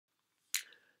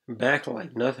Back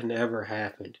like nothing ever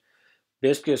happened.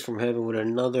 Biscuits from Heaven with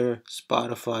another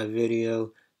Spotify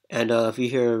video. And if you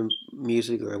hear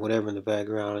music or whatever in the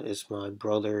background, it's my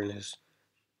brother and his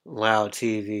loud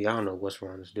TV. I don't know what's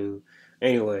wrong with this dude.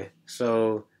 Anyway,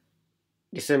 so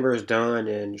December is done,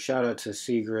 and shout out to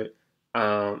Secret.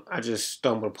 I just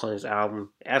stumbled upon his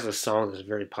album as a song that's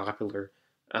very popular,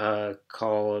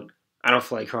 called "I Don't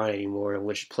Feel Like Crying Anymore,"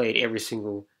 which played every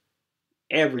single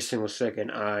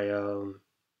second I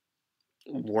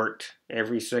worked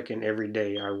every second, every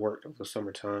day I worked over the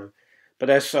summertime. But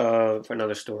that's for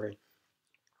another story.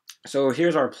 So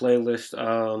here's our playlist.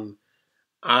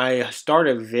 I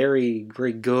started very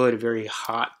good, very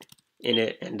hot in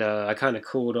it, and I kind of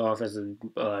cooled off as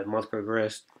the month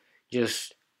progressed.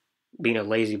 Just being a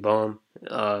lazy bum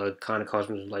kind of caused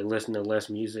me to like listen to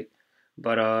less music.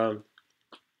 But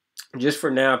just for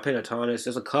now, Pentatonix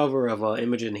is a cover of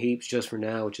Imogen Heap's "Just for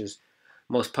Now," which is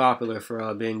most popular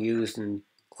for being used in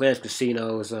Clarence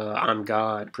Casino's "I'm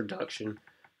God" production.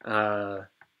 Uh,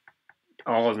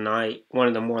 all night, one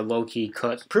of the more low key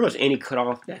cuts. Pretty much any cut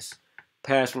off that's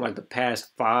past from like the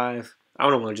past five. I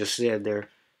don't know what I just said there.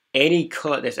 Any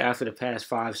cut that's after the past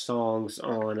five songs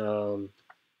on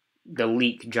the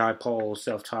leak Jai Paul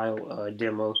self-titled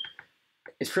demo.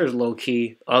 It's pretty low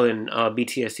key, other than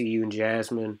BTSCU and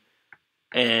Jasmine,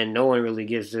 and no one really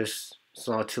gives this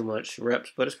song too much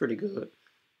reps, but it's pretty good.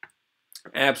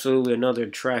 Absolutely another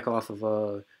track off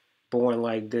of Born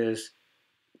Like This.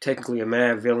 Technically a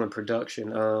Mad Villain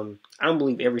production. I don't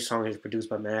believe every song is produced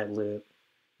by Madlib.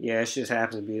 Yeah, it just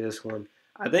happens to be this one.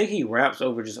 I think he raps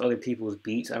over just other people's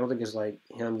beats. I don't think it's like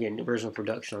him getting original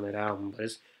production on that album, but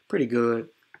it's pretty good.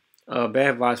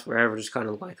 Bad Vibes Forever, just kind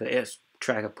of like a S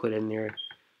track I put in there.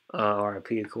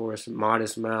 RIP, of course.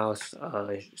 Modest Mouse.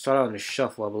 Started on the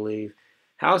shuffle, I believe.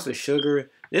 House of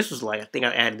Sugar. This was like, I think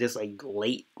I added this like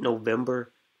late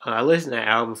November. I listened to that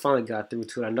album, finally got through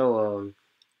to it. I know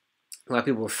a lot of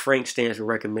people, Frank Stance, were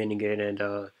recommending it, and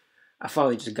I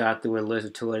finally just got through and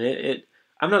listened to it.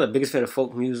 I'm not the biggest fan of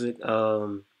folk music,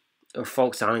 or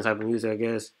folk sounding type of music, I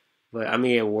guess, but I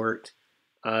mean, it worked.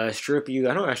 Strip You,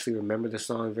 I don't actually remember the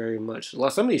song very much.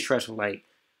 Some of these tracks were like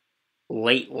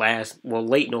late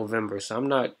November, so I'm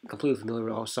not completely familiar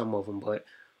with all some of them, but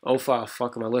oh five,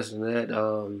 fuck 'em, I listened to that.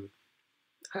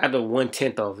 I had the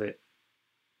 1/10 of it,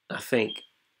 I think,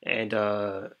 and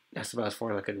that's about as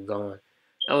far as I could have gone.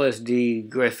 LSD,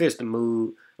 great, fits the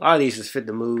mood. A lot of these just fit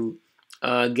the mood.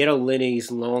 Ghetto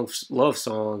Lenny's long love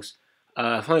songs.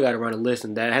 I finally got around to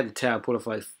listen to that. I had the tab put up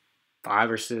for like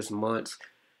 5 or 6 months,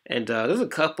 and there's a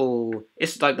couple.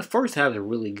 It's like the first half is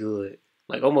really good,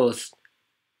 like almost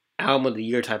album of the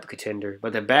year type of contender.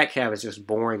 But the back half is just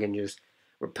boring and just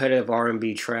repetitive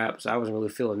R&B traps. I wasn't really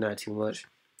feeling that too much.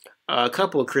 A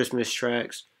couple of Christmas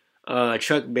tracks.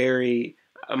 Chuck Berry.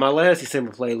 My last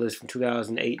December playlist from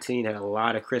 2018 had a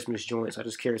lot of Christmas joints. I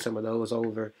just carried some of those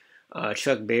over.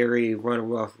 Chuck Berry, Run a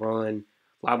Rough Run.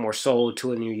 A lot more soul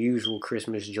to it than your usual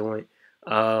Christmas joint.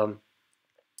 Um,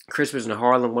 Christmas in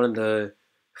Harlem, one of the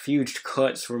few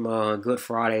cuts from Good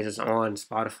Fridays is on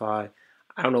Spotify.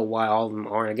 I don't know why all of them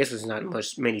aren't. I guess there's not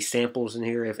many samples in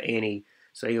here, if any,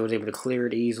 so he was able to clear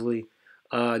it easily.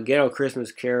 Ghetto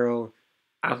Christmas Carol.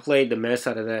 I played the mess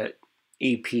out of that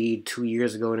EP 2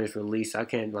 years ago in its release. I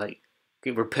can't like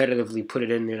repetitively put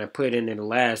it in there. And I put it in there the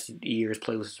last year's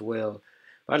playlist as well.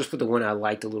 But I just put the one I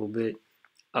liked a little bit.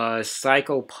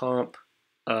 Psycho Pump,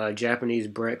 Japanese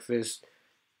Breakfast.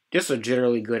 Just a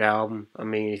generally good album. I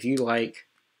mean, if you like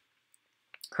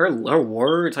her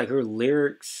words, like her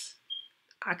lyrics,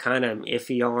 I kind of am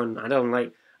iffy on. I don't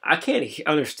like. I can't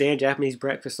understand Japanese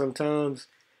Breakfast sometimes.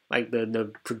 Like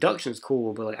the production's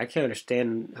cool, but like I can't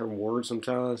understand her words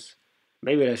sometimes.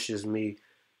 Maybe that's just me.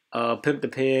 Pimp the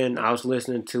Pen. I was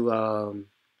listening to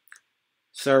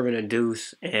Serving a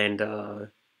Deuce, and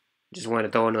just wanted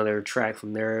to throw another track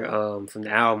from there, from the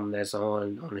album that's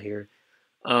on here.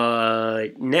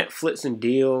 Netflix and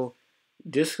Deal.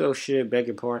 Disco shit, beg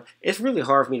your pardon. It's really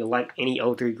hard for me to like any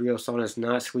O3 Grill song that's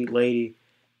not Sweet Lady.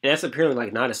 And that's apparently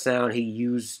like not a sound he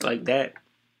used like that.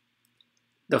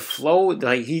 The flow,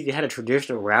 like he had a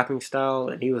traditional rapping style,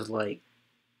 and he was like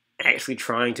actually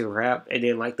trying to rap, and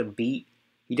then like the beat,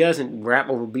 he doesn't rap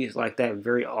over beats like that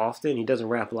very often. He doesn't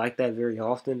rap like that very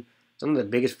often. So I'm the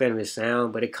biggest fan of his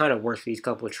sound, but it kind of works for these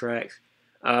couple of tracks.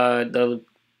 The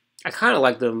I kind of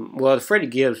like them. Well, the Freddie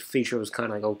Gibbs feature was kind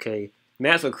of like okay.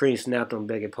 Maxwell Cream snapped on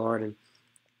Beg Your Pardon.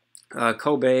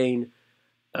 Cobain,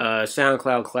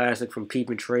 SoundCloud classic from Peep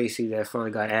and Tracy that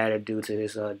finally got added due to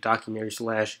his documentary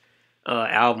slash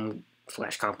album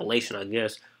slash compilation, I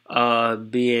guess,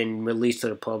 being released to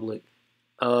the public.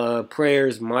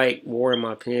 Prayers, Mike, War in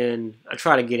My Pen. I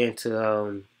try to get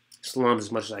into slums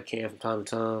as much as I can from time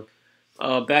to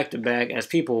time. Back to back, as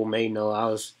people may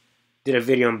know, did a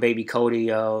video on Baby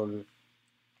Cody.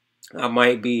 I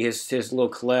might be his little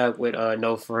collab with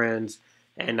No Friends,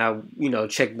 and I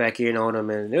checked back in on him,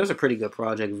 and it was a pretty good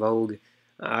project. Vogue,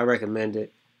 I recommend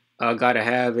it. Gotta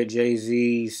Have It, Jay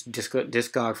Z's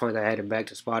Discog. I added back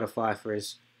to Spotify for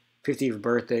his 50th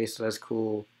birthday, so that's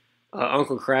cool.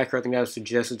 Uncle Cracker, I think that was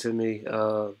suggested to me.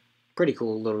 Pretty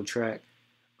cool little track.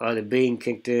 The Bean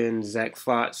kicked in. Zach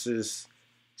Fox's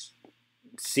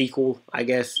sequel, I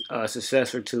guess,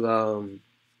 successor to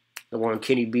the one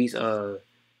Kenny Beats. I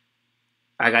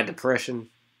Got Depression.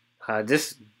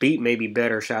 This beat may be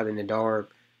better shot in the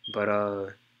dark, but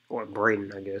or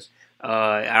Braden, I guess.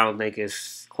 I don't think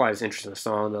it's quite as interesting a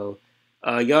song though.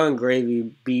 Young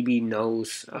Gravy, BB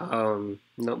knows, no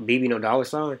BB no dollar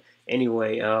sign.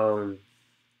 Anyway, a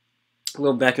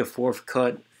little back and forth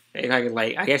cut.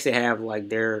 I guess they have like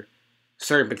their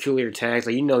certain peculiar tags.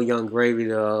 Like Young Gravy, I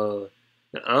don't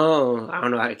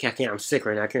know. I can't. I'm sick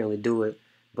right now. I can't really do it.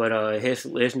 But his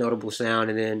notable sound,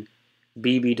 and then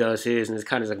BB does his, and it's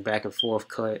kind of like back and forth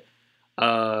cut.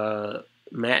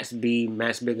 Max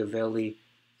Bigavelli,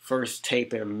 first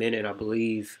tape in a minute, I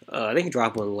believe. I think he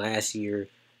dropped one last year,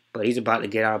 but he's about to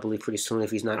get out, I believe, pretty soon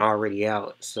if he's not already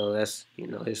out. So that's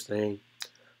his thing.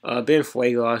 Ben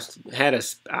Fuegos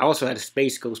I also had a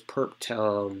Space Ghost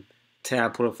perp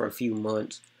tab put up for a few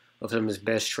months of some of his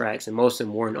best tracks, and most of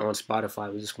them weren't on Spotify,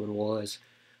 but this one was.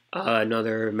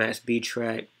 Another Max B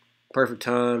track, Perfect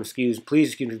Time. Please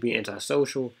excuse me for being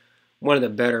antisocial. One of the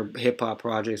better hip hop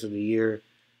projects of the year.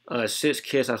 Six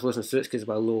Kiss. I was listening to Six Kiss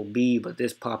by Lil B, but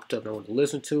this popped up and I wanted to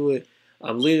listen to it.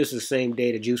 I believe this is the same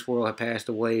day that Juice WRLD had passed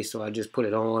away, so I just put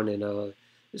it on, and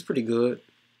it's pretty good.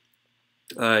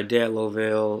 Dad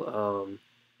Lovell.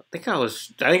 I think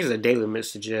it's a Daily Mix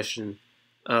suggestion.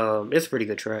 It's a pretty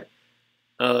good track.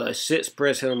 Sits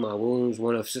Press Heal My Wounds,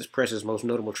 one of Sits Press's most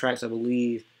notable tracks, I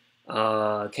believe.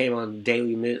 Came on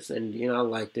Daily Mix, and I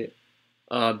liked it.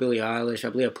 Billie Eilish, I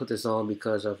believe I put this on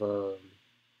because of a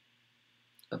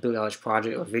Billie Eilish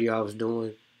project or video I was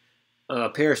doing.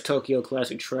 Paris Tokyo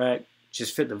classic track,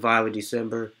 just fit the vibe of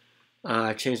December.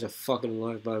 Changed the Fucking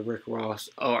Life by Rick Ross,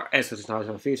 or Essence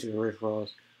Thompson featuring Rick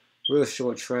Ross. Real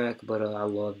short track, but I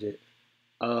loved it.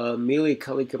 Mele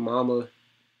Kalikimama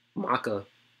Maka.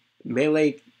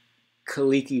 Mele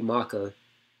Kaliki Maka.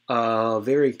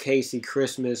 Very Casey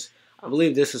Christmas. I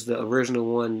believe this is the original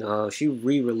one. She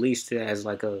re-released it as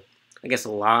like a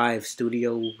live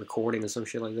studio recording or some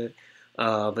shit like that.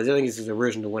 But I think this is the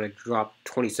original one. It dropped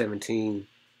 2017.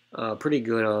 Pretty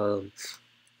good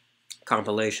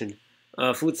compilation.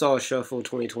 Futsal Shuffle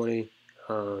 2020.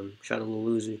 Shout out to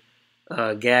Lil Uzi.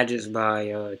 Gadgets by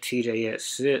TJ at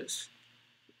Sits.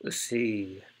 Let's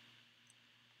see.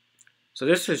 So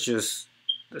this is just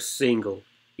a single.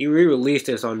 He re-released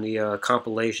this on the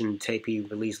compilation tape he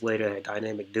released later, had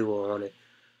Dynamic Duo on it.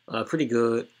 Pretty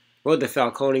good. Road to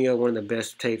Falconia, one of the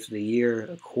best tapes of the year,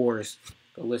 of course.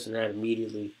 Go listen to that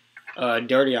immediately.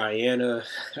 Dirty Diana.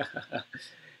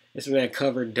 This man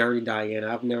covered Dirty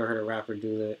Diana. I've never heard a rapper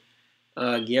do that.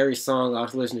 Gary's song, I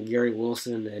was listening to Gary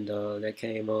Wilson, and that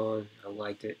came on. I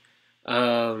liked it.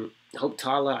 Hope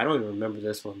Tala, I don't even remember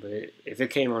this one, but if it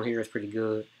came on here, it's pretty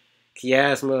good.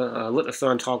 Kiasma, Let the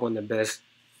Sun Talk, one of the best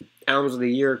albums of the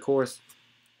year, of course.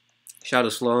 Shout out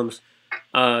to Slums.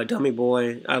 Dummy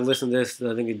Boy, I listened to this,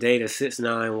 I think the day that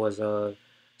 6ix9ine was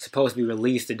supposed to be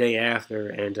released the day after,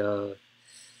 and of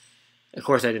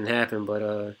course that didn't happen,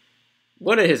 but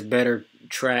one of his better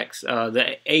tracks,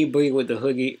 the A-B with the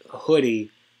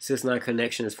hoodie 6ix9ine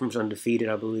connection is from Undefeated,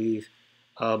 I believe.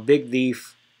 Big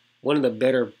Thief, one of the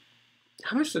better,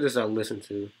 how much of this I listened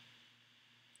to?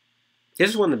 This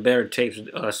is one of the better tapes,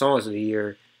 songs of the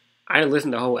year. I didn't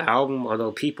listen to the whole album,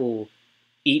 although people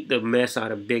eat the mess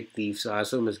out of Big Thief, so I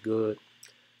assume it's good.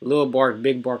 Lil Bark,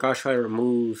 Big Bark, I'll try to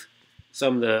remove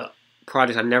some of the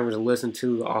projects I never listened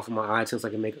to off of my iTunes so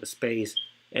I can make a space.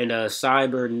 And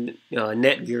Cyber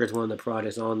Netgear is one of the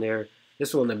projects on there. This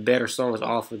is one of the better songs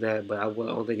off of that, but I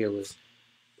don't think it was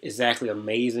exactly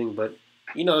amazing. But,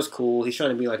 it's cool. He's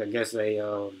trying to be like, I guess,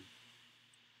 a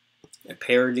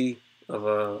parody of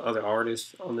other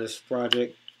artists on this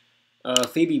project.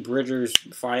 Phoebe Bridgers,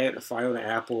 Fiona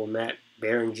Apple, Matt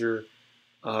Berringer.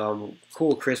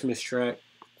 Cool Christmas track.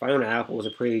 Fiona Apple was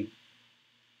a pretty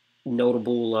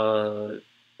notable,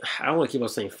 I don't want to keep on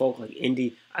saying folk, like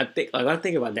indie. I think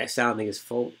about that sounding as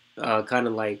folk, kind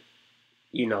of like,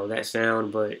 that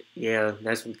sound, but yeah,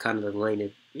 that's kind of the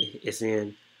lane it's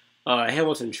in.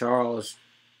 Hamilton Charles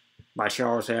by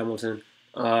Charles Hamilton.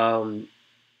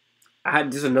 I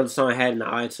had just another song I had in the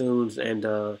iTunes, and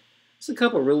it's a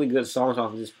couple really good songs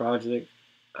off of this project.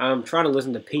 I'm trying to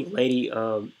listen to Pink Lady,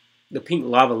 the Pink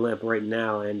Lava Lamp right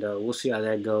now, and we'll see how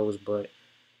that goes. But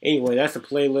anyway, that's the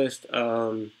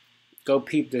playlist. Go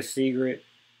peep the Secret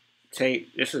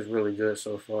tape. This is really good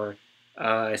so far.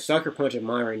 Sucker Punch of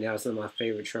Mine right now is one of my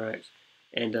favorite tracks.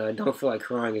 And Don't Feel Like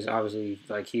Crying is obviously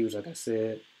like huge, like I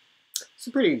said. It's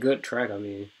a pretty good track, I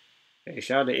mean. Hey,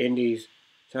 shout out to Indies.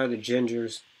 Shout out to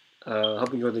Gingers. Hope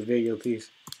you enjoyed the video. Peace.